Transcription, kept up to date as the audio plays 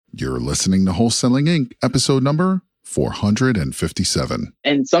You're listening to Wholesaling Inc., episode number 457.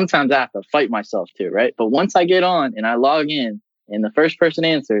 And sometimes I have to fight myself too, right? But once I get on and I log in and the first person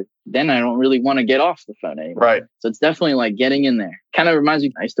answered, then I don't really want to get off the phone anymore. Right. So it's definitely like getting in there. Kind of reminds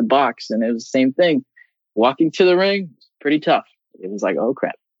me, I used to box and it was the same thing. Walking to the ring, pretty tough. It was like, oh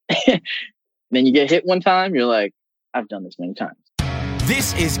crap. Then you get hit one time, you're like, I've done this many times.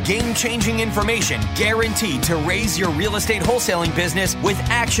 This is game-changing information guaranteed to raise your real estate wholesaling business with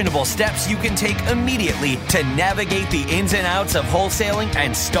actionable steps you can take immediately to navigate the ins and outs of wholesaling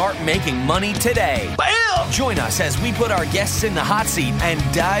and start making money today. Bam! Join us as we put our guests in the hot seat and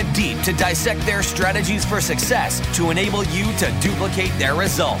dive deep to dissect their strategies for success to enable you to duplicate their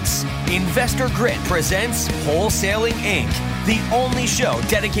results. Investor Grit presents Wholesaling Inc., the only show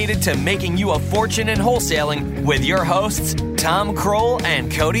dedicated to making you a fortune in wholesaling with your hosts, Tom Kroll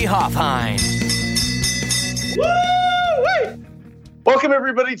and Cody Hoffheim. Woo! Welcome,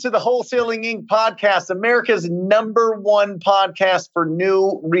 everybody, to the Wholesaling Inc. podcast, America's #1 podcast for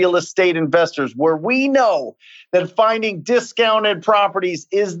new real estate investors, where we know that finding discounted properties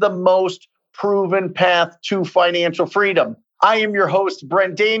is the most proven path to financial freedom. I am your host,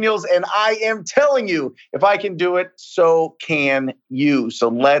 Brent Daniels, and I am telling you, if I can do it, so can you. So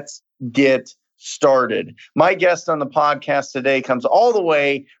let's get started. My guest on the podcast today comes all the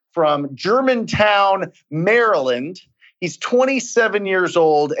way from Germantown, Maryland. He's 27 years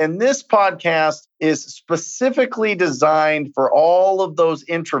old, and this podcast is specifically designed for all of those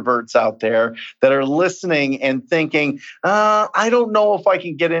introverts out there that are listening and thinking, I don't know if I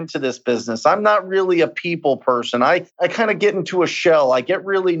can get into this business. I'm not really a people person. I kind of get into a shell. I get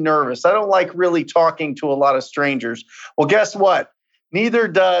really nervous. I don't like really talking to a lot of strangers. Well, guess what? Neither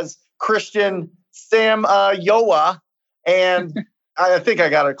does Christian Yoa, and I think I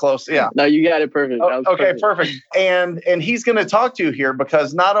got it close. Yeah. No, you got it perfect. Okay, perfect. And he's going to talk to you here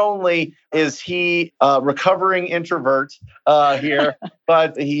because not only is he a recovering introvert here,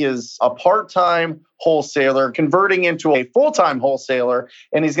 but he is a part-time wholesaler converting into a full-time wholesaler.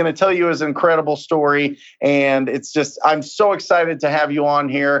 And he's going to tell you his incredible story. And it's just, I'm so excited to have you on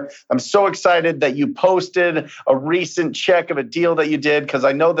here. I'm so excited that you posted a recent check of a deal that you did, because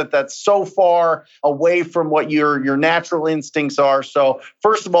I know that that's so far away from what your natural instincts are. So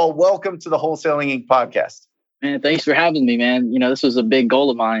first of all, welcome to the Wholesaling Inc. podcast. Man, thanks for having me, man. This was a big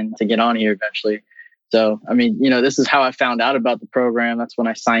goal of mine to get on here eventually. So, this is how I found out about the program. That's when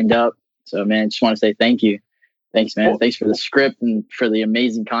I signed up. So, man, just want to say thank you. Thanks, man. Thanks for the script and for the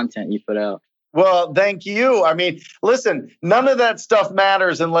amazing content you put out. Well, thank you. Listen, none of that stuff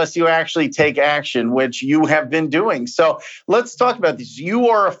matters unless you actually take action, which you have been doing. So let's talk about this. You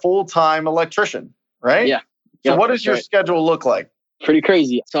are a full-time electrician, right? Yeah. So what does your schedule look like? Pretty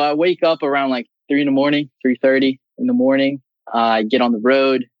crazy. So I wake up around like 3 in the morning, 3:30 in the morning. I get on the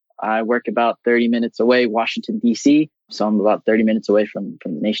road. I work about 30 minutes away, Washington, D.C. So I'm about 30 minutes away from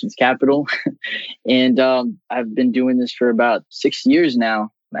the nation's capital. And I've been doing this for about 6 years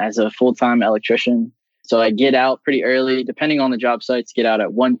now as a full-time electrician. So I get out pretty early, depending on the job sites, get out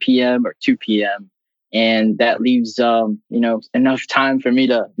at 1 p.m. or 2 p.m. And that leaves, enough time for me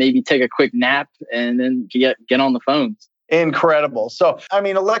to maybe take a quick nap and then get on the phones. Incredible. So,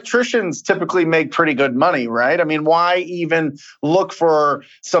 electricians typically make pretty good money, right? Why even look for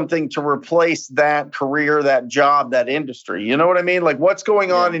something to replace that career, that job, that industry? You know what I mean? Like, what's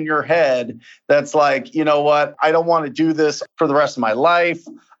going on in your head that's like, you know what, I don't want to do this for the rest of my life?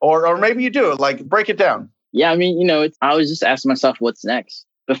 Or maybe you do. Like, break it down. Yeah, I was just asking myself, what's next?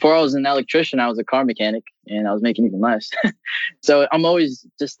 Before I was an electrician, I was a car mechanic and I was making even less. So I'm always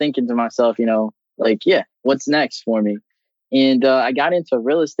just thinking to myself, what's next for me? And I got into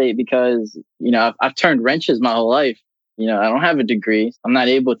real estate because, I've turned wrenches my whole life. I don't have a degree. I'm not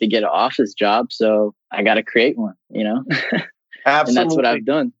able to get an office job. So I got to create one, Absolutely. And that's what I've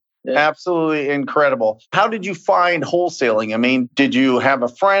done. Yeah. Absolutely incredible. How did you find wholesaling? Did you have a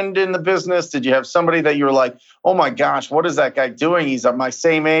friend in the business? Did you have somebody that you were like, oh my gosh, what is that guy doing? He's at my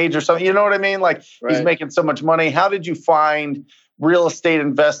same age or something. You know what I mean? Like, right. He's making so much money. How did you find real estate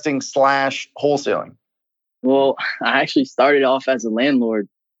investing / wholesaling? Well, I actually started off as a landlord.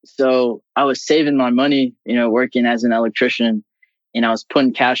 So I was saving my money, working as an electrician, and I was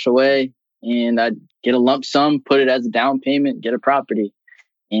putting cash away, and I'd get a lump sum, put it as a down payment, get a property.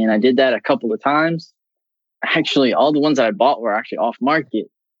 And I did that a couple of times. Actually, all the ones that I bought were actually off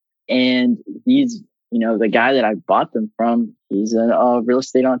market. And these, the guy that I bought them from, he's a real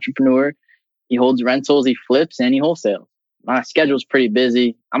estate entrepreneur. He holds rentals, he flips, and he wholesales. My schedule's pretty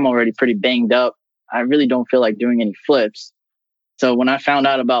busy. I'm already pretty banged up. I really don't feel like doing any flips. So when I found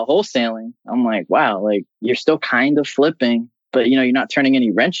out about wholesaling, I'm like, wow, like you're still kind of flipping, but you're not turning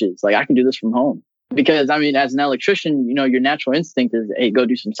any wrenches. Like I can do this from home because I mean, as an electrician, your natural instinct is, hey, go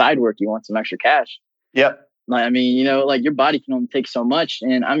do some side work. You want some extra cash. Yep. Like, I mean, like your body can only take so much.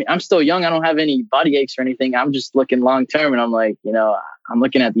 And I mean, I'm still young. I don't have any body aches or anything. I'm just looking long term. And I'm like, I'm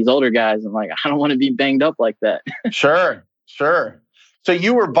looking at these older guys. I'm like, I don't want to be banged up like that. Sure. So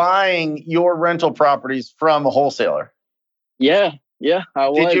you were buying your rental properties from a wholesaler? Yeah, I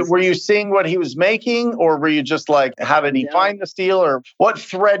was. Were you seeing what he was making, or were you just like, how did he find this deal, or what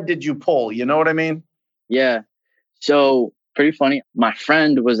thread did you pull? You know what I mean? Yeah. So pretty funny. My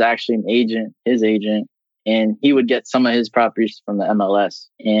friend was actually his agent, and he would get some of his properties from the MLS.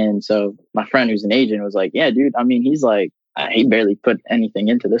 And so my friend who's an agent was like, yeah, dude, I mean, he's like, he barely put anything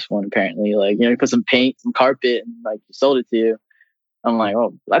into this one, apparently. Like, he put some paint, some carpet, and like he sold it to you. I'm like,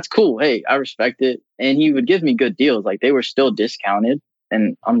 oh, that's cool. Hey, I respect it. And he would give me good deals. Like they were still discounted,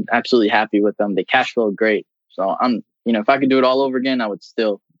 and I'm absolutely happy with them. They cash flow great. So I'm, if I could do it all over again, I would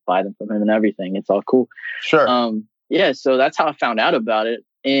still buy them from him and everything. It's all cool. Sure. Yeah. So that's how I found out about it.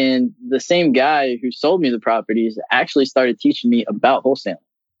 And the same guy who sold me the properties actually started teaching me about wholesaling.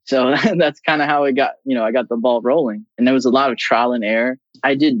 So that's kind of how it got, I got the ball rolling. And there was a lot of trial and error.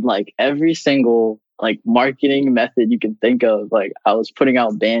 I did like every single marketing method you can think of. Like I was putting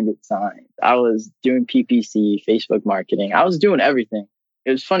out bandit signs. I was doing PPC, Facebook marketing. I was doing everything. It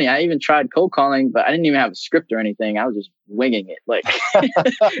was funny. I even tried cold calling, but I didn't even have a script or anything. I was just winging it. Like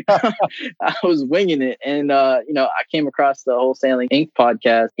I was winging it. And, I came across the Wholesaling Inc.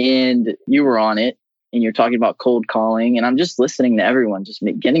 podcast, and you were on it, and you're talking about cold calling, and I'm just listening to everyone just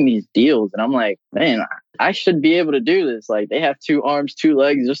getting these deals. And I'm like, man, I should be able to do this. Like they have 2 arms, 2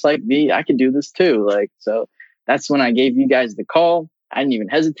 legs, just like me. I could do this too. Like, so that's when I gave you guys the call. I didn't even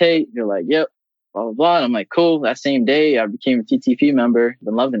hesitate. You're like, yep, blah, blah, blah. And I'm like, cool. That same day I became a TTP member.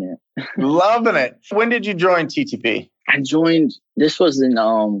 Been loving it. Loving it. When did you join TTP? I joined, this was in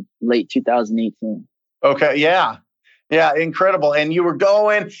late 2018. Okay. Yeah. Yeah, incredible. And you were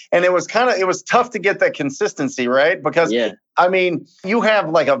going, and it was tough to get that consistency, right? Because, I mean, you have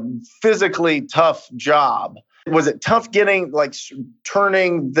like a physically tough job. Was it tough getting,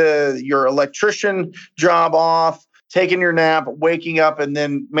 turning your electrician job off, taking your nap, waking up, and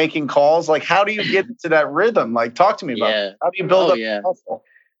then making calls? Like, how do you get to that rhythm? Like, talk to me about it. How do you build up the hustle?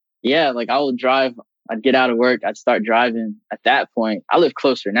 Yeah, like I would drive. I'd get out of work. I'd start driving. At that point, I live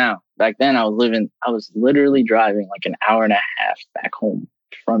closer now. Back then, I was literally driving like an hour and a half back home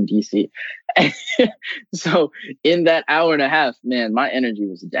from DC. So in that hour and a half, man, my energy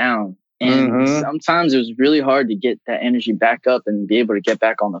was down. And sometimes it was really hard to get that energy back up and be able to get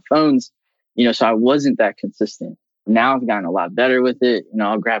back on the phones, so I wasn't that consistent. Now I've gotten a lot better with it.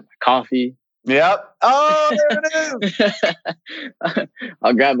 I'll grab my coffee. Yep. Oh, there it is.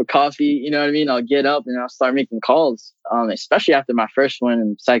 I'll grab a coffee, you know what I mean? I'll get up and I'll start making calls, especially after my first one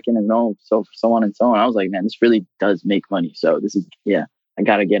and second and so on and so on. I was like, man, this really does make money. So I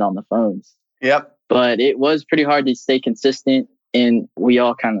got to get on the phones. Yep. But it was pretty hard to stay consistent, and we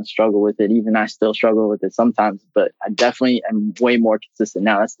all kind of struggle with it. Even I still struggle with it sometimes, but I definitely am way more consistent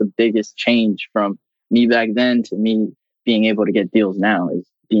now. That's the biggest change from me back then to me being able to get deals now, is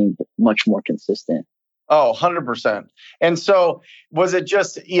being much more consistent. Oh, 100%. And so was it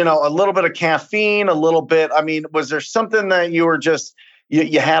just, a little bit of caffeine, a little bit, was there something that you were just,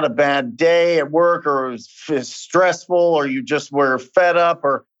 you had a bad day at work, or it was stressful, or you just were fed up?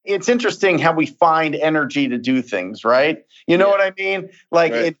 Or it's interesting how we find energy to do things, right? You know what I mean?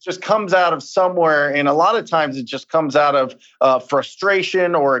 Like It just comes out of somewhere. And a lot of times it just comes out of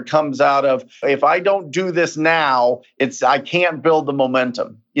frustration, or it comes out of, if I don't do this now, I can't build the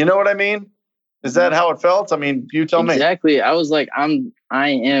momentum. You know what I mean? Is that how it felt? I mean, you tell me. Exactly. I was like, I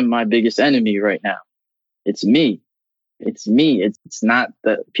am my biggest enemy right now. It's me. It's me. It's not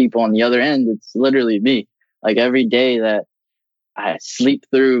the people on the other end. It's literally me. Like every day that I sleep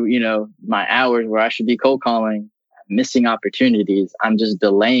through, my hours where I should be cold calling, missing opportunities, I'm just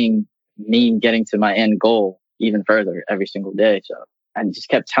delaying me getting to my end goal even further every single day. So I just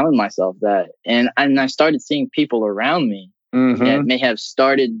kept telling myself that. And I started seeing people around me that may have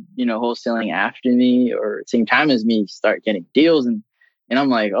started, wholesaling after me or same time as me start getting deals. And I'm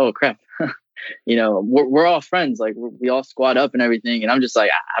like, oh crap, we're all friends. Like we all squad up and everything. And I'm just like,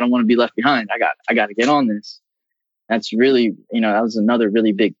 I don't want to be left behind. I got to get on this. That's really, that was another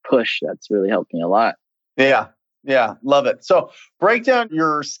really big push. That's really helped me a lot. Yeah. Yeah, love it. So break down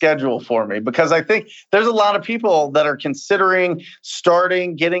your schedule for me, because I think there's a lot of people that are considering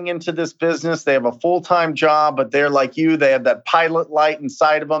getting into this business. They have a full-time job, but they're like you. They have that pilot light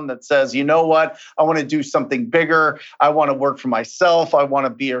inside of them that says, you know what? I want to do something bigger. I want to work for myself. I want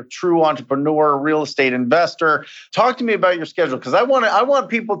to be a true entrepreneur, real estate investor. Talk to me about your schedule, because I want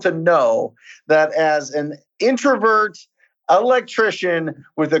people to know that as an introvert electrician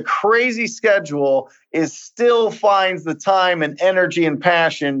with a crazy schedule still finds the time and energy and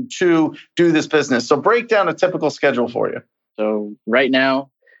passion to do this business. So break down a typical schedule for you. So right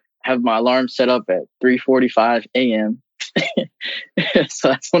now, I have my alarm set up at 3:45 a.m. So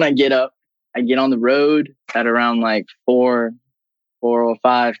that's when I get up. I get on the road at around like 4:05,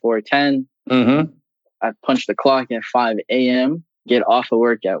 4:10. Mm-hmm. I punch the clock at 5 a.m., get off of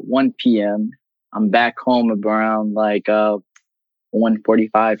work at 1 p.m. I'm back home around like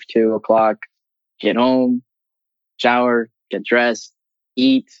 1:45, 2 o'clock. Get home, shower, get dressed,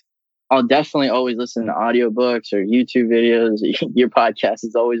 eat. I'll definitely always listen to audiobooks or YouTube videos. Your podcast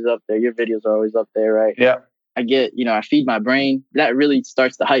is always up there. Your videos are always up there, right? Yeah. I feed my brain. That really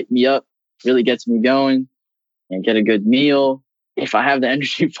starts to hype me up, really gets me going, and get a good meal. If I have the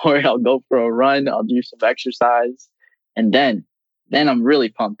energy for it, I'll go for a run. I'll do some exercise. And then I'm really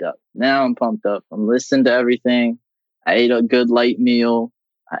pumped up. Now I'm pumped up. I'm listening to everything. I ate a good light meal.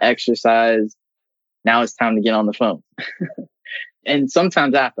 I exercised. Now it's time to get on the phone. And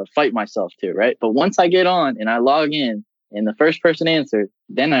sometimes I have to fight myself too, right? But once I get on and I log in and the first person answered,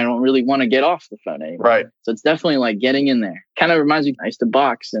 then I don't really want to get off the phone anymore. Right. So it's definitely like getting in there. Kind of reminds me, I used to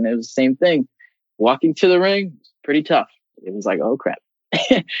box and it was the same thing. Walking to the ring was pretty tough. It was like, oh crap.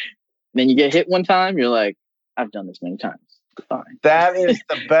 Then you get hit one time, you're like, I've done this many times. Fine. That is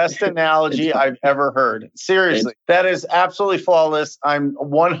the best analogy I've ever heard. Seriously, that is absolutely flawless. I'm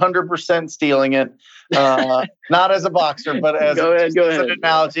 100% stealing it. Not as a boxer, but as an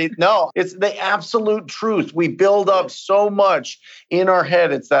analogy. No, it's the absolute truth. We build up so much in our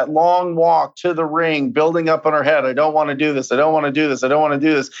head. It's that long walk to the ring, building up in our head. I don't want to do this. I don't want to do this. I don't want to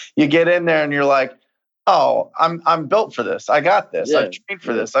do this. You get in there and you're like, oh, I'm built for this. I got this. Yeah. I've trained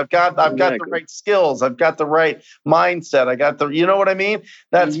for this. I've got the right skills. I've got the right mindset. I got you know what I mean?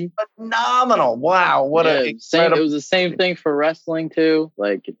 That's phenomenal. Wow. It was the same thing for wrestling too.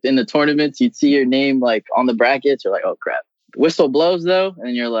 Like in the tournaments, you'd see your name like on the brackets. You're like, oh crap. Whistle blows though.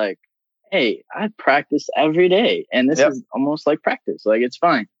 And you're like, hey, I practice every day. And this is almost like practice. Like it's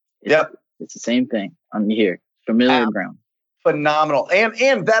fine. It's the same thing. I'm here. Familiar ground. Phenomenal.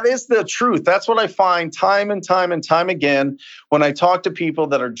 And that is the truth. That's what I find time and time again when I talk to people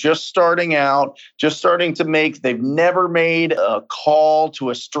that are just starting out, just starting to they've never made a call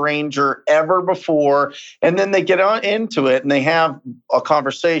to a stranger ever before. And then they get into it and they have a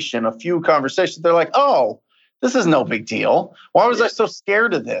few conversations. They're like, oh, this is no big deal. Why was I so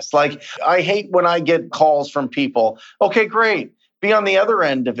scared of this? Like, I hate when I get calls from people. Okay, great. Be on the other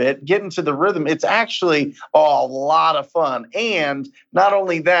end of it, get into the rhythm. It's actually a lot of fun. And not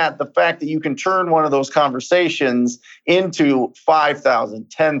only that, the fact that you can turn one of those conversations into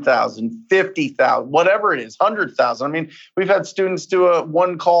 5,000, 10,000, 50,000, whatever it is, 100,000. I mean, we've had students do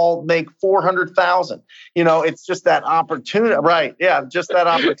one call, make 400,000. It's just that opportunity, right? Yeah, just that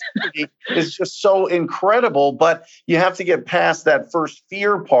opportunity is just so incredible. But you have to get past that first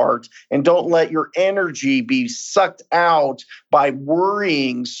fear part and don't let your energy be sucked out by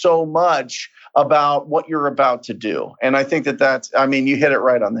worrying so much about what you're about to do. And I think you hit it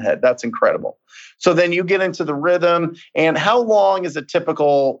right on the head. That's incredible. So then you get into the rhythm. And how long is a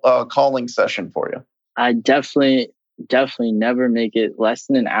typical calling session for you? I definitely never make it less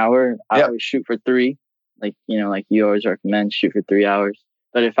than an hour. I always shoot for 3. Like you always recommend, shoot for 3 hours.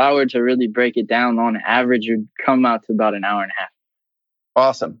 But if I were to really break it down, on average, it would come out to about an hour and a half.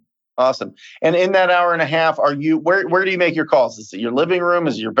 Awesome. And in that hour and a half, where do you make your calls? Is it your living room?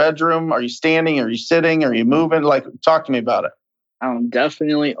 Is it your bedroom? Are you standing? Are you sitting? Are you moving? Like, talk to me about it. I'm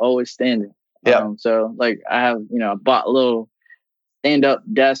definitely always standing. Yeah. So like I have, I bought a little stand-up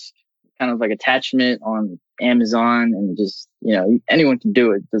desk, kind of like attachment on Amazon, and just, anyone can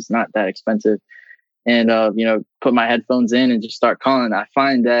do it. It's not that expensive. And, put my headphones in and just start calling. I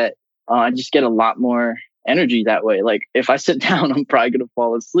find that I just get a lot more energy that way. Like if I sit down, I'm probably going to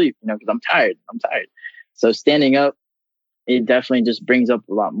fall asleep, because I'm tired. So standing up, it definitely just brings up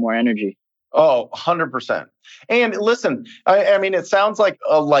a lot more energy. Oh, 100%. And listen, I mean, it sounds like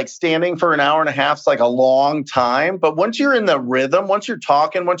standing for an hour and a half is like a long time. But once you're in the rhythm, once you're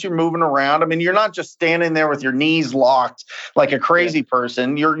talking, once you're moving around, I mean, you're not just standing there with your knees locked like a crazy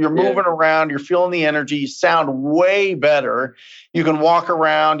person. You're moving around. You're feeling the energy. You sound way better. You can walk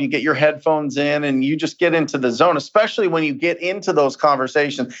around. You get your headphones in, and you just get into the zone. Especially when you get into those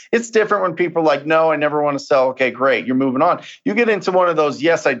conversations, it's different when people are like, "No, I never want to sell." Okay, great. You're moving on. You get into one of those,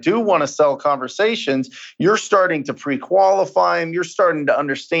 "Yes, I do want to sell" conversations. You're starting to pre-qualify them. You're starting to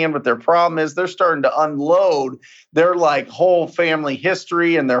understand what their problem is. They're starting to unload their like whole family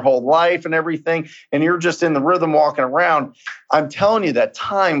history and their whole life and everything. And you're just in the rhythm walking around. I'm telling you that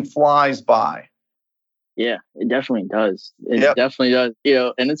time flies by. Yeah, it definitely does. It definitely does. You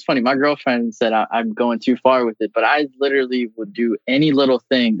know, and it's funny. My girlfriend said I'm going too far with it, but I literally would do any little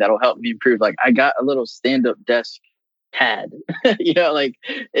thing that'll help me improve. Like I got a little stand-up desk pad. You know, like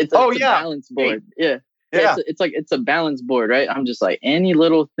it's a balance board. Yeah. It's a balance board, right? I'm just like any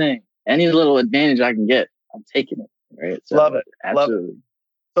little thing, any little advantage I can get, I'm taking it. Right. So, love it. Absolutely. Love it.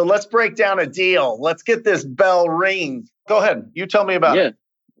 So let's break down a deal. Let's get this bell ringing. Go ahead. You tell me about it.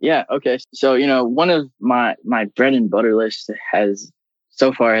 Yeah. Okay. So, you know, one of my bread and butter lists has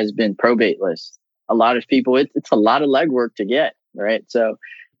been probate lists. A lot of people, it's a lot of legwork to get, right? So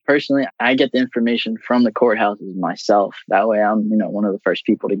personally, I get the information from the courthouses myself. That way I'm, you know, one of the first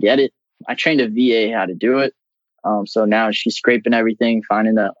people to get it. I trained a VA how to do it. So now she's scraping everything,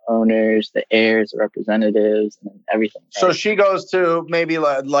 finding the owners, the heirs, the representatives, and everything. Right? So she goes to maybe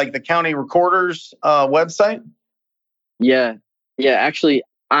like the county recorder's website? Yeah. Actually,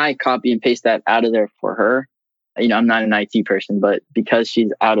 I copy and paste that out of there for her. You know, I'm not an IT person, but because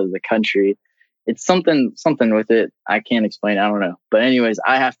she's out of the country, it's something with it. I can't explain. I don't know. But anyways,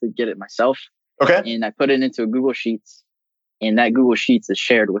 I have to get it myself. Okay. And I put it into a Google Sheets, and that Google Sheets is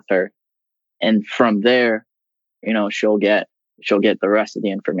shared with her. And from there, you know, she'll get the rest of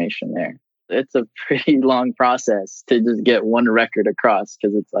the information there. It's a pretty long process to just get one record across,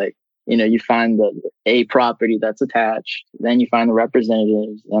 because it's like, you know, you find a property that's attached, then you find the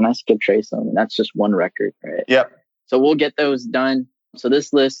representatives, then I skip trace them, and that's just one record, right? Yep. So we'll get those done. So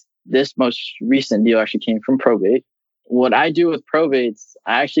this most recent deal actually came from probate. What I do with probates,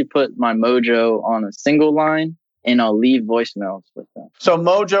 I actually put my Mojo on a single line, and I'll leave voicemails with them. So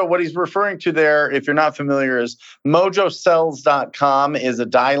Mojo, what he's referring to there, if you're not familiar, is mojosells.com is a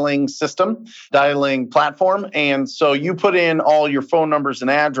dialing platform. And so you put in all your phone numbers and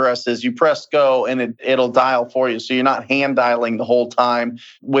addresses, you press go, and it'll dial for you. So you're not hand dialing the whole time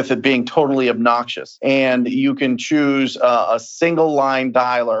with it being totally obnoxious. And you can choose a single line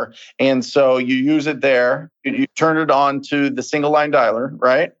dialer. And so you use it there. You turn it on to the single line dialer,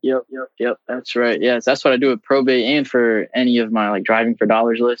 right? Yep. That's right. Yes, that's what I do with probate and for any of my like driving for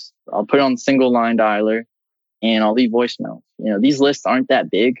dollars lists. I'll put it on the single line dialer, and I'll leave voicemails. You know, these lists aren't that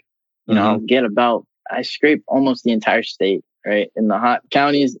big. You know, I scrape almost the entire state, right, in the hot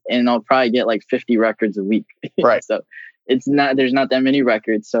counties, and I'll probably get like 50 records a week. Right. So there's not that many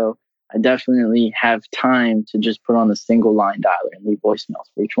records. So I definitely have time to just put on the single line dialer and leave voicemails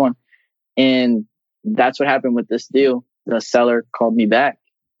for each one. And that's what happened with this deal. The seller called me back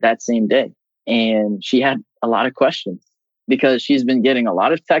that same day, and she had a lot of questions because she's been getting a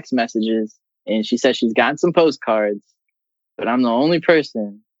lot of text messages, and she said she's gotten some postcards, but I'm the only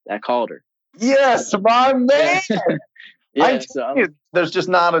person that called her. Yes, my man. Yeah, there's just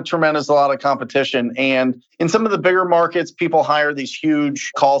not a lot of competition. And in some of the bigger markets, people hire these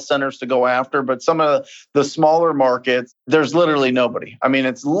huge call centers to go after. But some of the smaller markets, there's literally nobody. I mean,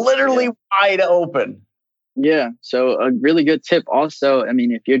 it's literally wide open. Yeah. So a really good tip also, I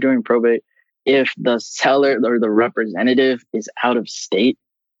mean, if you're doing probate, if the seller or the representative is out of state,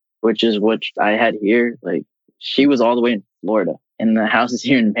 which is what I had here, like she was all the way in Florida and the house is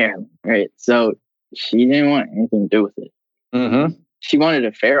here in Maryland, right? So she didn't want anything to do with it. Mm-hmm. She wanted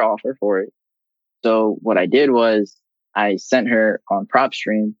a fair offer for it. So what I did was I sent her on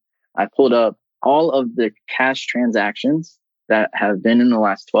PropStream. I pulled up all of the cash transactions that have been in the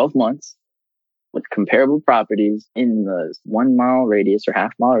last 12 months with comparable properties in the 1 mile radius or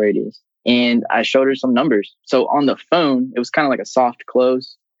half mile radius. And I showed her some numbers. So on the phone, it was kind of like a soft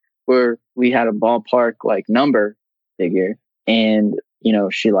close where we had a ballpark like number figure. And, you know,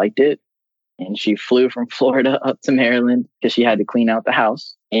 she liked it. And she flew from Florida up to Maryland because she had to clean out the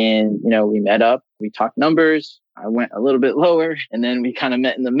house. And, you know, we met up, we talked numbers. I went a little bit lower, and then we kind of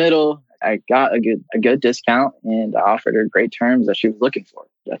met in the middle. I got a good discount, and I offered her great terms that she was looking for.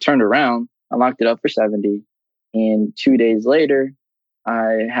 I turned around, I locked it up for 70. And 2 days later,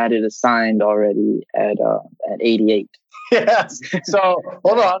 I had it assigned already at 88. Yes. So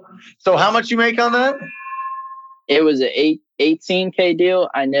hold on. So how much you make on that? It was an 18K deal.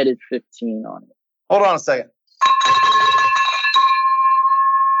 I netted 15 on it. Hold on a second.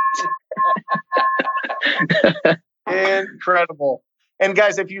 Incredible. And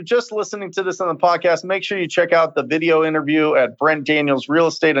guys, if you're just listening to this on the podcast, make sure you check out the video interview at Brent Daniels Real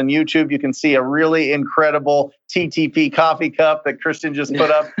Estate on YouTube. You can see a really incredible TTP coffee cup that Christian just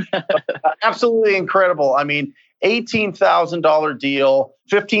put up. Absolutely incredible. I mean, $18,000 deal,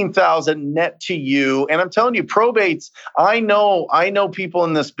 $15,000 net to you. And I'm telling you, probates, I know people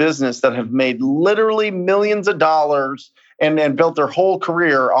in this business that have made literally millions of dollars and built their whole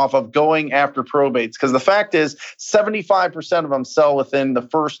career off of going after probates. Because the fact is, 75% of them sell within the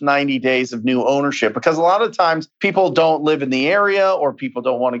first 90 days of new ownership. Because a lot of times people don't live in the area, or people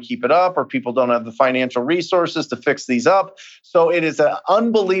don't want to keep it up, or people don't have the financial resources to fix these up. So it is an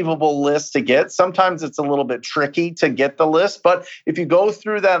unbelievable list to get. Sometimes it's a little bit tricky to get the list, but if you go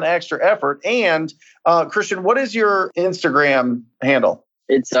through that extra effort, and Christian, what is your Instagram handle?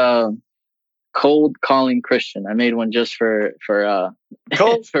 It's Cold Calling Christian. I made one just for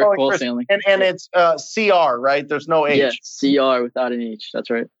Cold for wholesaling. And it's CR, right? There's no H. Yes, CR without an H. That's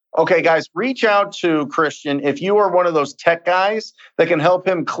right. Okay, guys, reach out to Christian if you are one of those tech guys that can help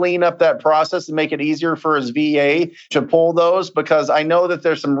him clean up that process and make it easier for his VA to pull those, because I know that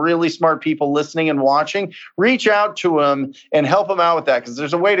there's some really smart people listening and watching. Reach out to him and help him out with that, because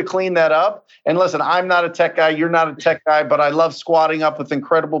there's a way to clean that up. And listen, I'm not a tech guy. You're not a tech guy, but I love squatting up with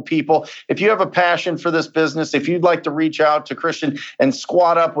incredible people. If you have a passion for this business, if you'd like to reach out to Christian and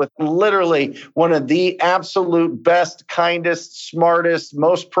squat up with literally one of the absolute best, kindest, smartest,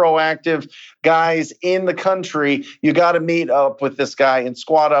 most proactive guys in the country, you got to meet up with this guy and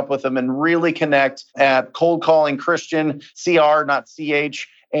squat up with him and really connect at Cold Calling Christian, CR, not CH,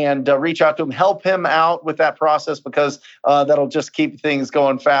 and reach out to him, help him out with that process, because that'll just keep things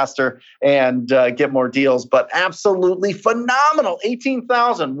going faster and get more deals. But absolutely phenomenal.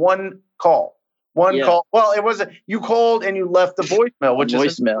 18,000, one call. Call. Well, it wasn't, you called and you left the voicemail, which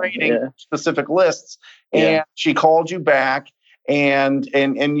is in training specific lists. And she called you back. And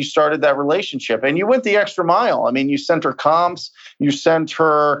you started that relationship, and you went the extra mile. I mean, you sent her comps,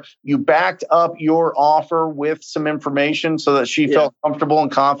 you backed up your offer with some information so that she felt comfortable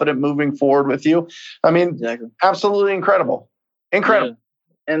and confident moving forward with you. I mean, absolutely incredible. Incredible.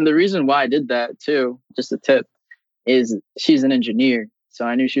 Yeah. And the reason why I did that too, just a tip, is she's an engineer. So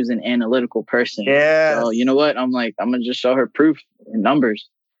I knew she was an analytical person. Yeah. So you know what? I'm like, I'm going to just show her proof in numbers.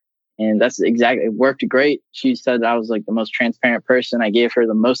 And that's exactly, it worked great. She said I was like the most transparent person. I gave her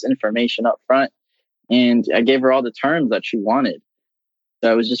the most information up front, and I gave her all the terms that she wanted.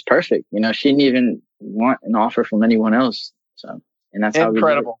 So it was just perfect. You know, she didn't even want an offer from anyone else. So, and that's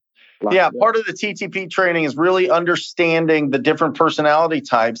incredible. Yeah, part of the TTP training is really understanding the different personality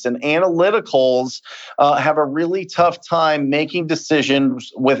types, and analyticals have a really tough time making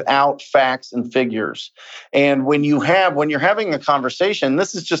decisions without facts and figures. And when you're having a conversation,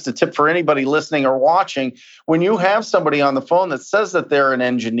 this is just a tip for anybody listening or watching, when you have somebody on the phone that says that they're an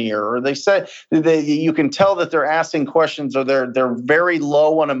engineer, or they say you can tell that they're asking questions, or they're very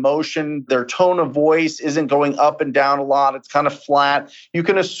low on emotion, their tone of voice isn't going up and down a lot, it's kind of flat, you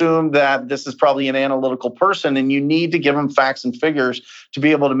can assume that this is probably an analytical person, and you need to give them facts and figures to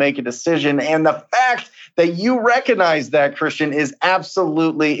be able to make a decision. And the fact that you recognize that, Christian, is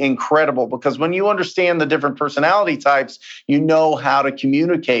absolutely incredible, because when you understand the different personality types, you know how to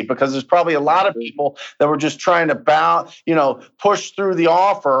communicate, because there's probably a lot of people that were just trying to push through the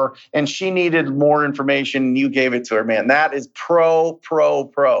offer, and she needed more information and you gave it to her. Man, that is pro.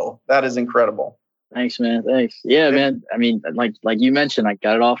 That is incredible. Thanks, man. Thanks. Yeah, man. I mean, like you mentioned, I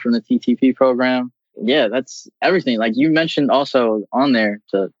got it all from the TTP program. Yeah, that's everything. Like you mentioned also on there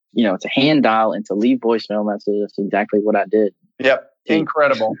to hand dial and to leave voicemail messages. That's exactly what I did. Yep.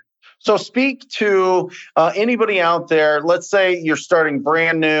 Incredible. So speak to anybody out there. Let's say you're starting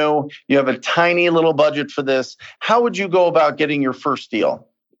brand new. You have a tiny little budget for this. How would you go about getting your first deal?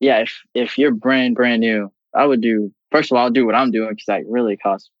 Yeah, if you're brand new, I'll do what I'm doing, because that really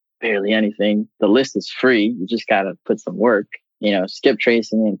costs barely anything. The list is free. You just got to put some work. Skip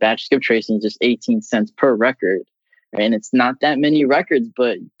tracing and batch skip tracing is just 18 cents per record. And it's not that many records,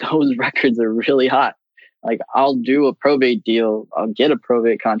 but those records are really hot. Like I'll do a probate deal. I'll get a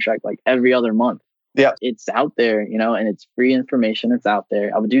probate contract like every other month. Yeah. It's out there, and it's free information. It's out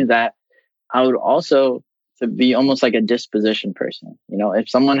there. I would do that. I would also to be almost like a disposition person. If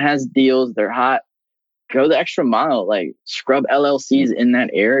someone has deals, they're hot, go the extra mile, like scrub LLCs in that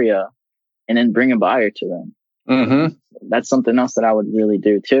area and then bring a buyer to them. Mm-hmm. That's something else that I would really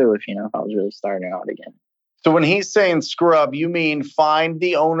do too if I was really starting out again. So when he's saying scrub, you mean find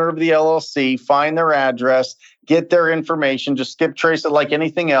the owner of the LLC, find their address, get their information, just skip trace it like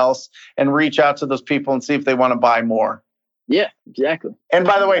anything else, and reach out to those people and see if they want to buy more. Yeah, exactly. And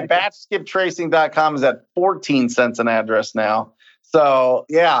by the way, batchskiptracing.com is at 14 cents an address now. So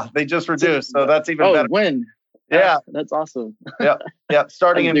yeah, they just reduced. So that's even better. When? Yeah. That's awesome. Yeah.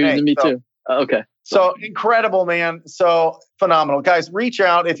 Starting in May. Me too. Okay. So incredible, man. So phenomenal. Guys, reach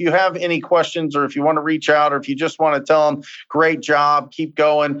out if you have any questions, or if you want to reach out, or if you just want to tell them, great job, keep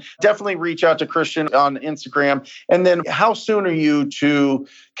going. Definitely reach out to Christian on Instagram. And then how soon are you to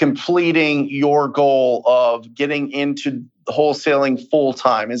completing your goal of getting into wholesaling full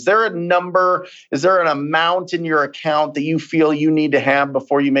time? Is there a number? Is there an amount in your account that you feel you need to have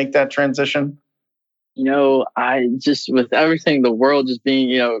before you make that transition? I just, with everything, the world just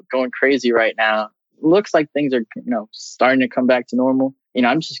being, going crazy right now, looks like things are, starting to come back to normal.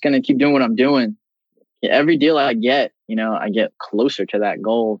 I'm just going to keep doing what I'm doing. Every deal I get, I get closer to that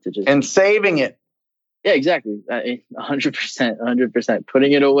goal to just. And saving it. Yeah, exactly. 100%.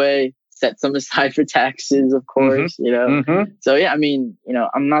 Putting it away, set some aside for taxes, of course, So yeah, I'm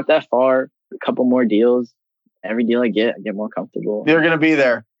not that far. A couple more deals. Every deal I get more comfortable. You're going to be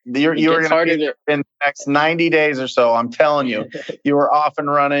there. You're going to be there in the next 90 days or so. I'm telling you, you are off and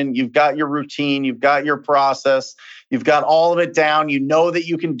running. You've got your routine. You've got your process. You've got all of it down. You know that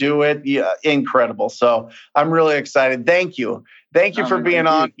you can do it. Yeah, incredible. So I'm really excited. Thank you. Thank you for being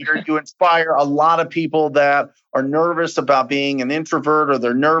on here. You inspire a lot of people that are nervous about being an introvert, or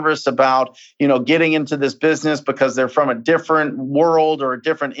they're nervous about, getting into this business because they're from a different world or a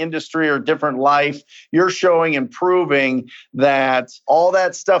different industry or a different life. You're showing and proving that all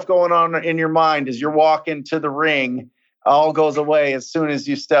that stuff going on in your mind as you're walking to the ring all goes away as soon as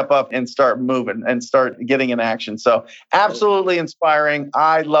you step up and start moving and start getting in action. So absolutely inspiring.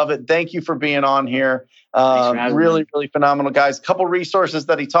 I love it. Thank you for being on here. Really phenomenal, guys. A couple resources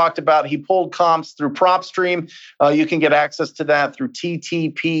that he talked about. He pulled comps through PropStream. You can get access to that through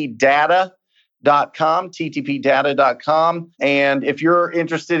ttpdata.com. And if you're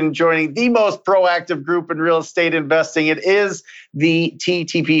interested in joining the most proactive group in real estate investing, it is the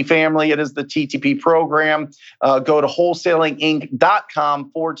TTP family. It is the TTP program. Go to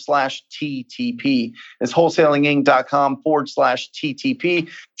wholesalinginc.com/TTP. It's wholesalinginc.com/TTP.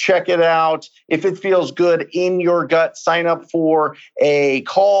 Check it out. If it feels good in your gut, sign up for a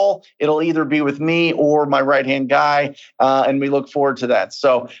call. It'll either be with me or my right-hand guy. And we look forward to that.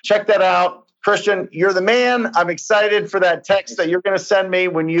 So check that out. Christian, you're the man. I'm excited for that text that you're going to send me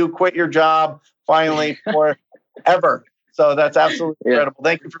when you quit your job finally forever. So that's absolutely incredible.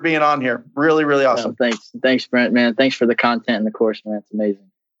 Thank you for being on here. Really, really awesome. Thanks, Brent, man. Thanks for the content and the course, man. It's amazing.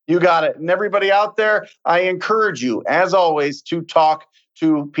 You got it. And everybody out there, I encourage you, as always, to talk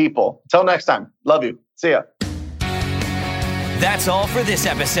to people. Until next time, love you. See ya. That's all for this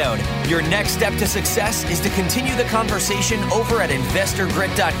episode. Your next step to success is to continue the conversation over at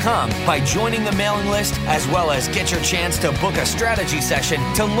InvestorGrit.com by joining the mailing list, as well as get your chance to book a strategy session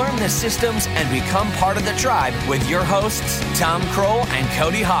to learn the systems and become part of the tribe with your hosts, Tom Kroll and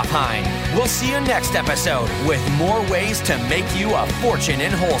Cody Hofhine. We'll see you next episode with more ways to make you a fortune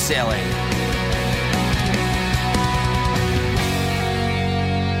in wholesaling.